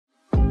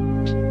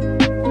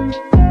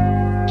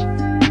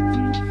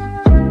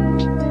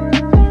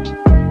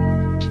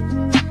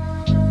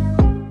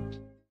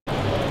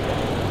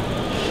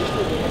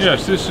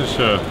Yes, this is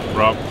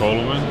Rob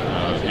Koelewyn.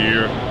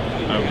 Here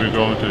we're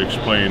going to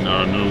explain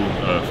our new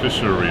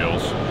Visser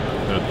reels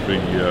that we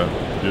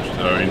just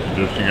are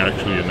introducing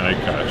actually in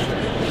ICAST.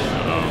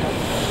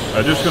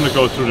 I'm just going to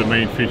go through the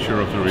main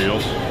feature of the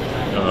reels.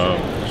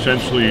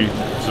 Essentially,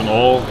 it's an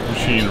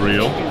all-machine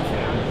reel.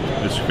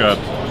 It's got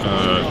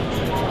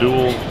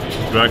dual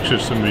drag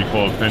system we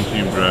call Penn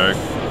drag.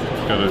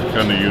 It's got a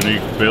kind of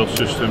unique bail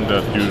system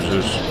that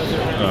uses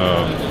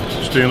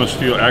stainless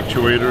steel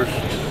actuators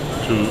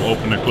to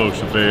open and close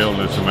the bail,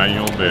 and it's a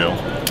manual bail.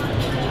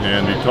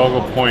 And the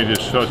toggle point is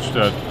such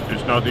that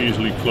it's not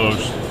easily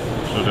closed,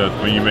 so that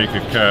when you make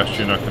a cast,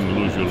 you're not going to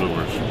lose your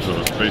lures. So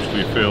it's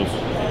basically a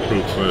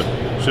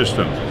fail-proof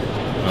system.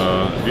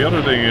 The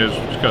other thing is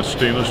it's got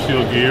stainless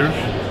steel gears.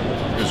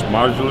 It's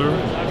modular.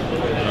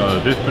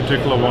 This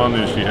particular one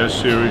is the S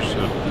series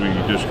that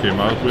we just came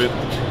out with.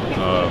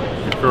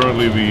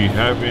 Currently we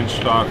have in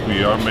stock,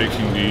 we are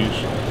making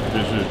these.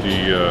 This is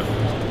the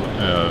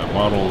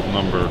model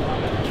number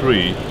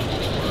 3.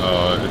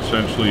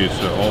 Essentially it's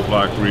an all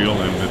black reel,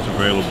 and it's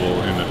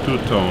available in a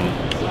two-tone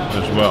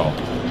as well.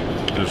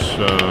 There's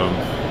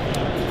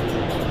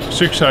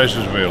 6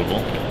 sizes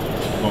available,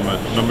 from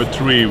a number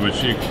 3,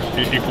 which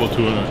equal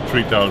to a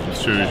 3000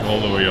 series, all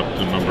the way up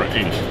to number 8.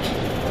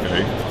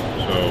 Okay,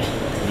 so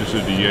this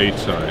is the 8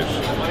 size.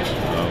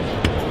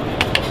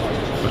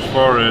 As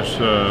far as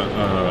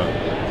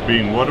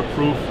being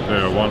waterproof, they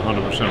are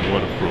 100%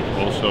 waterproof.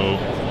 Also,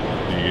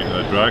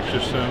 the drag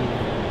system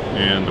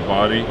and the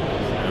body.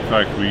 In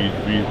fact, we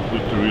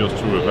put the reels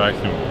through a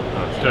vacuum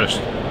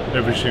test,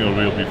 every single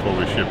reel before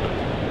we ship it.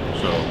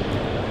 So,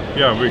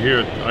 yeah, we're here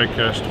at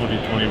ICAST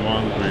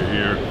 2021. We're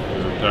here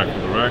at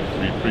TackleDirect.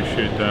 We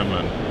appreciate them,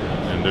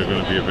 and they're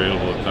going to be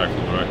available at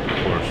TackleDirect, of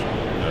course,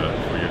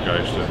 for you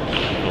guys to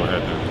go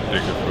ahead and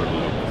take it for a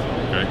look.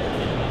 Okay.